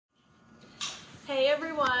Hey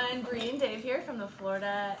everyone, Bree and Dave here from the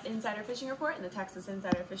Florida Insider Fishing Report and the Texas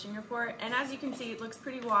Insider Fishing Report. And as you can see, it looks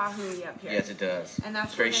pretty wahoo-y up here. Yes, it does. And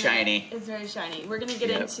that's very shiny. It's very shiny. We're going to get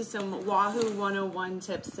into some Wahoo 101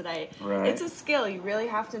 tips today. Right. It's a skill. You really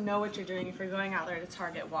have to know what you're doing if you're going out there to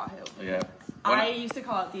target wahoo. Yeah. I used to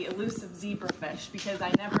call it the elusive zebrafish because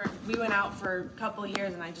we went out for a couple of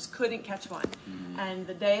years and I just couldn't catch one. Mm-hmm. And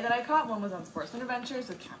the day that I caught one was on Sportsman Adventures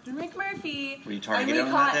with Captain Rick Murphy. Were you targeting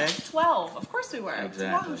them that day? 12. Of course we were.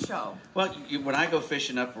 Exactly. It's a Wahoo show. Well, when I go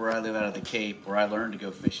fishing up where I live out of the Cape, where I learned to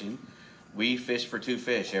go fishing, we fish for two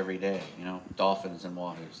fish every day, dolphins and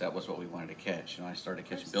wahoos. That was what we wanted to catch. I started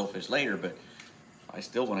catching billfish later, but I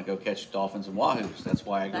still want to go catch dolphins and wahoos. That's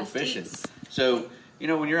why I go fishing. So,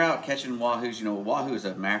 when you're out catching wahoos, wahoo is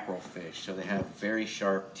a mackerel fish, so they have very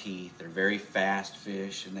sharp teeth. They're very fast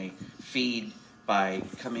fish, and they feed by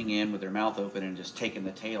coming in with their mouth open and just taking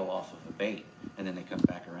the tail off of a bait, and then they come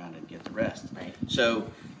back around and get the rest. Right.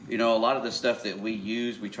 So, a lot of the stuff that we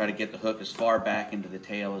use, we try to get the hook as far back into the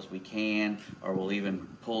tail as we can, or we'll even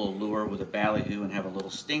pull a lure with a ballyhoo and have a little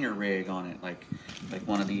stinger rig on it, like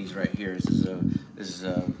one of these right here. This is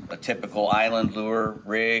a typical island lure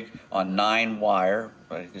rig on 9 wire.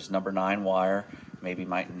 It's number 9 wire. Maybe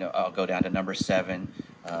I'll go down to number 7,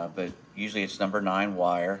 but usually it's number 9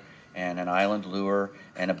 wire, and an island lure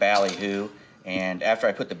and a ballyhoo. And after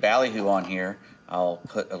I put the ballyhoo on here, I'll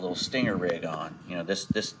put a little stinger rig on.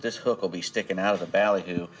 This hook will be sticking out of the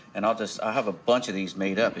ballyhoo, and I'll have a bunch of these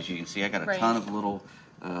made up. As you can see, I got a ton of little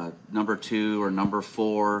number 2 or number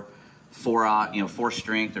 4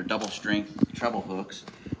 strength or double strength treble hooks.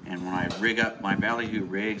 And when I rig up my ballyhoo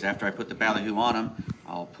rigs, after I put the ballyhoo on them,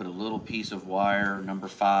 I'll put a little piece of wire, number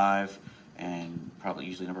 5, and probably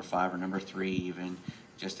usually number 5 or number 3 even,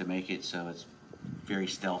 just to make it so it's very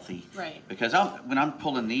stealthy. Right. Because when I'm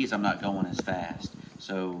pulling these, I'm not going as fast.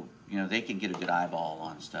 So, they can get a good eyeball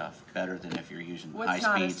on stuff better than if you're using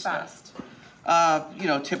high-speed stuff.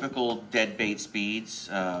 Typical dead bait speeds,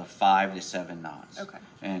 5 to 7 knots. Okay.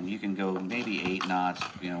 And you can go maybe 8 knots,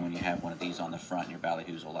 when you have one of these on the front, and your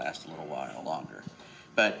ballyhoos will last a little while longer.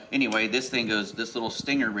 But anyway, this little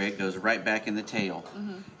stinger rig goes right back in the tail,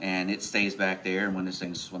 and it stays back there. And when this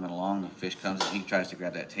thing's swimming along, the fish comes and he tries to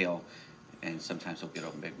grab that tail, and sometimes he'll get a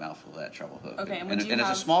big mouthful of that treble hook. Okay, and it's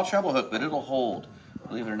a small treble hook, but it'll hold.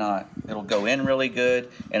 Believe it or not, it'll go in really good,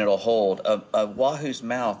 and it'll hold. A wahoo's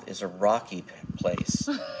mouth is a rocky place.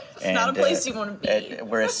 It's not a place you want to be.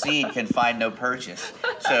 Where a seed can find no purchase.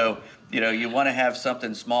 So, you want to have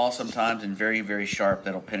something small sometimes and very, very sharp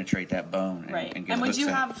that'll penetrate that bone. And would you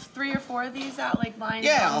have 3 or 4 of these out, like lines?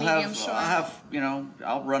 Yeah,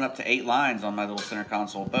 I'll run up to 8 lines on my little center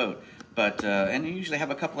console boat. But and you usually have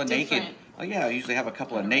a couple of naked. Oh yeah, I usually have a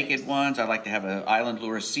couple of naked ones. I like to have an island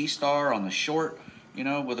lure sea star on the short,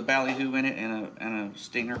 with a ballyhoo in it and a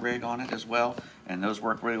stinger rig on it as well. And those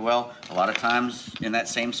work really well. A lot of times in that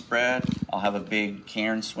same spread, I'll have a big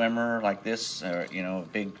cairn swimmer like this, a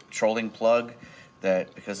big trolling plug.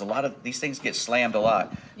 Because a lot of these things get slammed a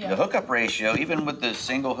lot. Yeah. The hookup ratio, even with the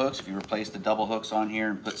single hooks, if you replace the double hooks on here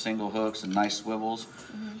and put single hooks and nice swivels,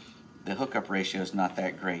 the hookup ratio is not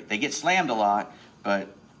that great. They get slammed a lot, but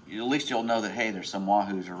at least you'll know that, hey, there's some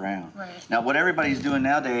wahoos around. Right. Now, what everybody's doing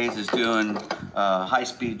nowadays is doing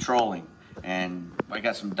high-speed trolling. And I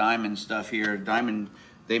got some Diamond stuff here. Diamond,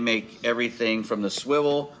 they make everything from the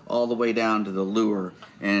swivel all the way down to the lure.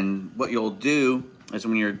 And what you'll do is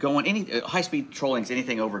when you're going, high-speed trolling is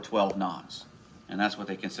anything over 12 knots. And that's what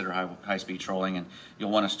they consider high-speed trolling. And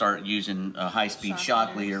you'll want to start using a high-speed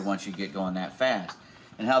shock leader once you get going that fast.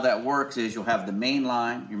 And how that works is you'll have your main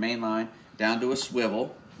line, down to a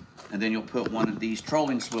swivel, and then you'll put one of these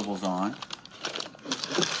trolling swivels on.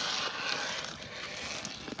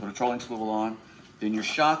 Put a trolling swivel on, then your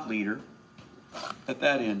shock leader at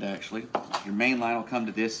that end actually. Your main line will come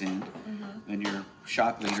to this end, then your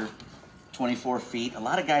shock leader, 24 feet. A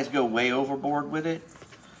lot of guys go way overboard with it.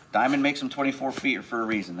 Diamond makes them 24 feet for a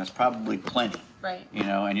reason. That's probably plenty. Right.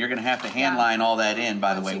 And you're going to have to hand line all that in,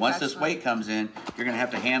 by the way. Once this weight comes in, you're going to have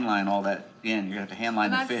to hand line all that in. You're going to have to hand line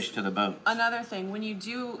the fish to the boat. Another thing, when you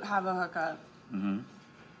do have a hookup,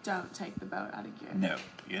 don't take the boat out of gear. No.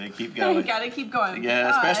 You got to keep going. You got to keep going. Yeah,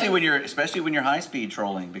 especially when you're high-speed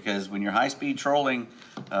trolling, because when you're high-speed trolling,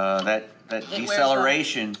 that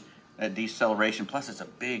deceleration, plus it's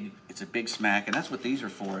a big smack, and that's what these are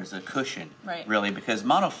for, is a cushion, really, because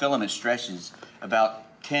monofilament stretches about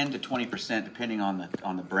 10 to 20% depending on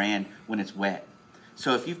the brand when it's wet.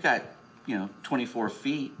 So if you've got 24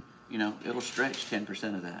 feet, it'll stretch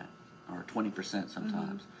 10% of that, or 20%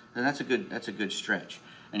 sometimes. And that's a good stretch.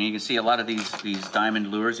 And you can see a lot of these diamond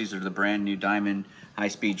lures. These are the brand new diamond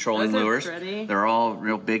high-speed trolling lures. Pretty. They're all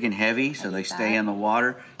real big and heavy, so they stay in the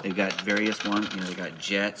water. They've got various ones. They got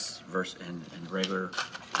jets and regular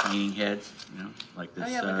hanging heads. Like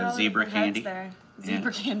this zebra candy.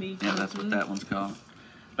 Zebra candy. Yeah, that's what that one's called.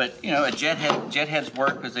 But a jet heads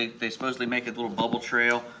work because they supposedly make a little bubble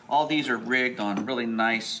trail. All these are rigged on really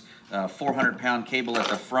nice 400-pound cable at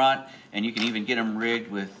the front, and you can even get them rigged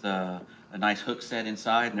with a nice hook set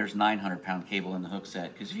inside. And there's 900-pound cable in the hook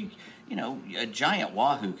set because a giant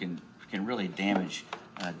Wahoo can really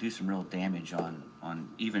do some real damage on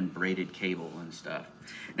even braided cable and stuff.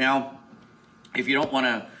 Now, if you don't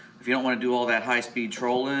want to do all that high-speed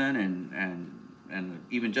trolling and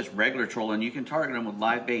even just regular trolling, you can target them with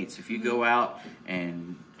live baits. If you go out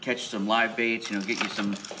and catch some live baits, get you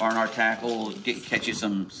some R&R tackle, catch you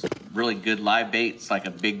some really good live baits like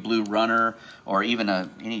a big blue runner or even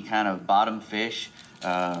any kind of bottom fish,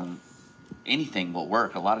 anything will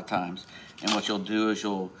work a lot of times. And what you'll do is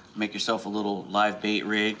you'll make yourself a little live bait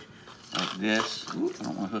rig like this. Ooh, I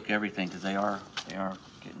don't want to hook everything because they are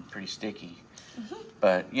getting pretty sticky.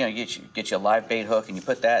 But you get you a live bait hook and you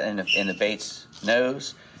put that in the bait's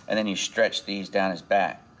nose, and then you stretch these down his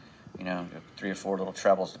back. 3 or 4 little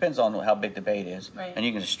trebles. Depends on how big the bait is. Right. And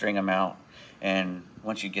you can just string them out. And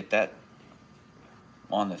once you get that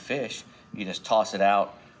on the fish, you just toss it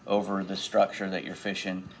out over the structure that you're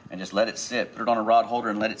fishing and just let it sit. Put it on a rod holder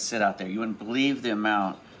and let it sit out there. You wouldn't believe the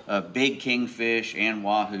amount of big kingfish and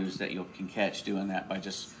wahoos that you can catch doing that by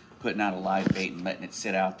just putting out a live bait and letting it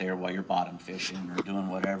sit out there while you're bottom fishing or doing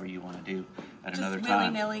whatever you want to do at another time. Just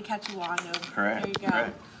willy-nilly catch a wahoo. Correct. There you go.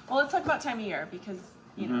 Correct. Well, let's talk about time of year because,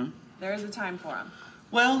 there is a time for them.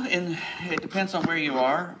 Well, it depends on where you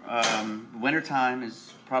are. Wintertime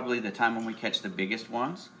is probably the time when we catch the biggest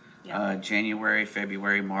ones. Yeah. January,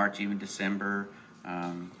 February, March, even December.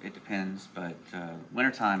 It depends, but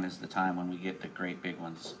wintertime is the time when we get the great big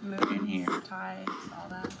ones in here. Tides, all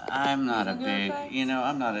that. I'm not a big,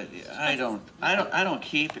 I don't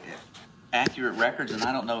keep accurate records, and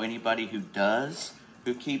I don't know anybody who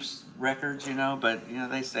keeps records, but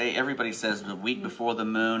they say, everybody says the week before the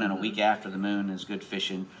moon and a week after the moon is good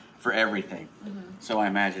fishing for everything. So I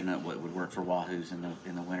imagine that would work for wahoos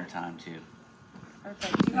in the wintertime too.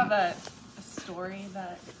 Perfect. Do you have a story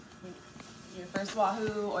that your first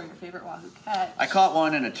wahoo or your favorite wahoo catch? I caught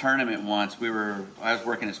one in a tournament once. I was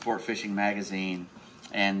working at Sport Fishing Magazine,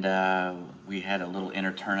 and we had a little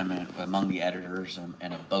inter-tournament among the editors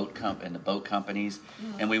and the boat companies,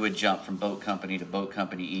 and we would jump from boat company to boat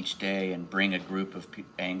company each day and bring a group of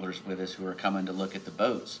anglers with us who were coming to look at the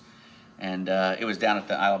boats. And it was down at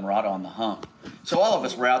the Isle Morada on the Hump. So all of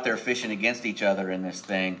us were out there fishing against each other in this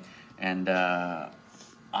thing, and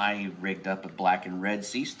I rigged up a black and red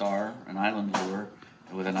Sea Star, an island lure,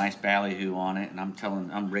 with a nice ballyhoo on it, and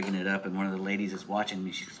I'm rigging it up, and one of the ladies is watching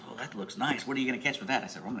me. She goes, "Oh, that looks nice. What are you going to catch with that?" I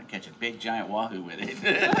said, "Well, I'm going to catch a big giant wahoo with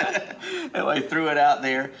it." And I threw it out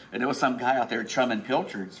there, and there was some guy out there chumming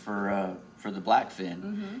pilchards for the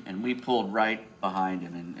blackfin, and we pulled right behind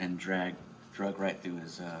him and drug right through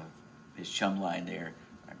his chum line there.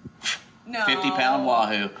 No. 50-pound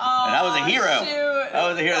wahoo. Oh, and I was a hero. Shoot. I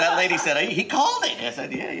was a hero. That lady said, "He called it." I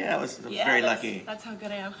said, yeah, I was very lucky. That's how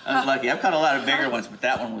good I am. I was lucky. I've caught a lot of bigger ones, but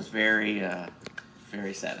that one was very,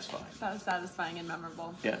 very satisfying. That was satisfying and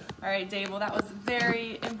memorable. Yeah. All right, Dave. Well, that was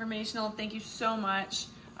very informational. Thank you so much.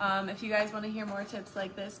 If you guys want to hear more tips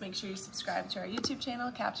like this, make sure you subscribe to our YouTube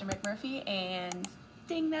channel, Captain Rick Murphy, and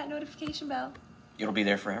ding that notification bell. It'll be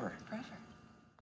there forever. Forever.